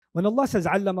When Allah says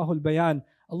allamahul bayan,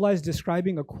 Allah is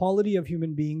describing a quality of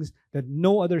human beings that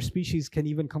no other species can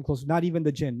even come close, not even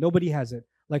the jinn. Nobody has it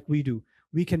like we do.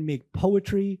 We can make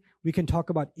poetry, we can talk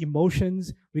about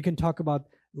emotions, we can talk about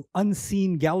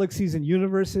unseen galaxies and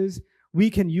universes. We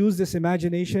can use this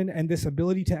imagination and this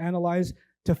ability to analyze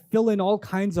to fill in all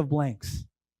kinds of blanks.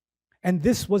 And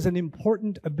this was an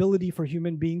important ability for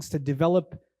human beings to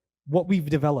develop what we've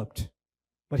developed.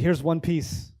 But here's one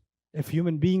piece. If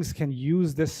human beings can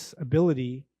use this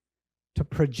ability to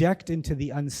project into the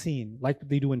unseen, like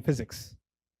they do in physics,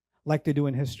 like they do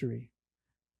in history,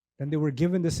 then they were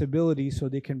given this ability so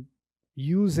they can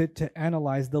use it to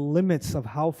analyze the limits of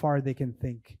how far they can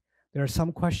think. There are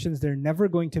some questions they're never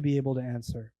going to be able to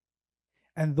answer.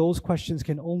 And those questions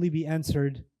can only be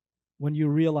answered when you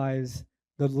realize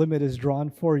the limit is drawn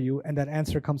for you, and that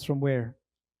answer comes from where?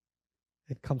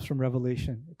 It comes from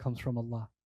revelation. It comes from Allah.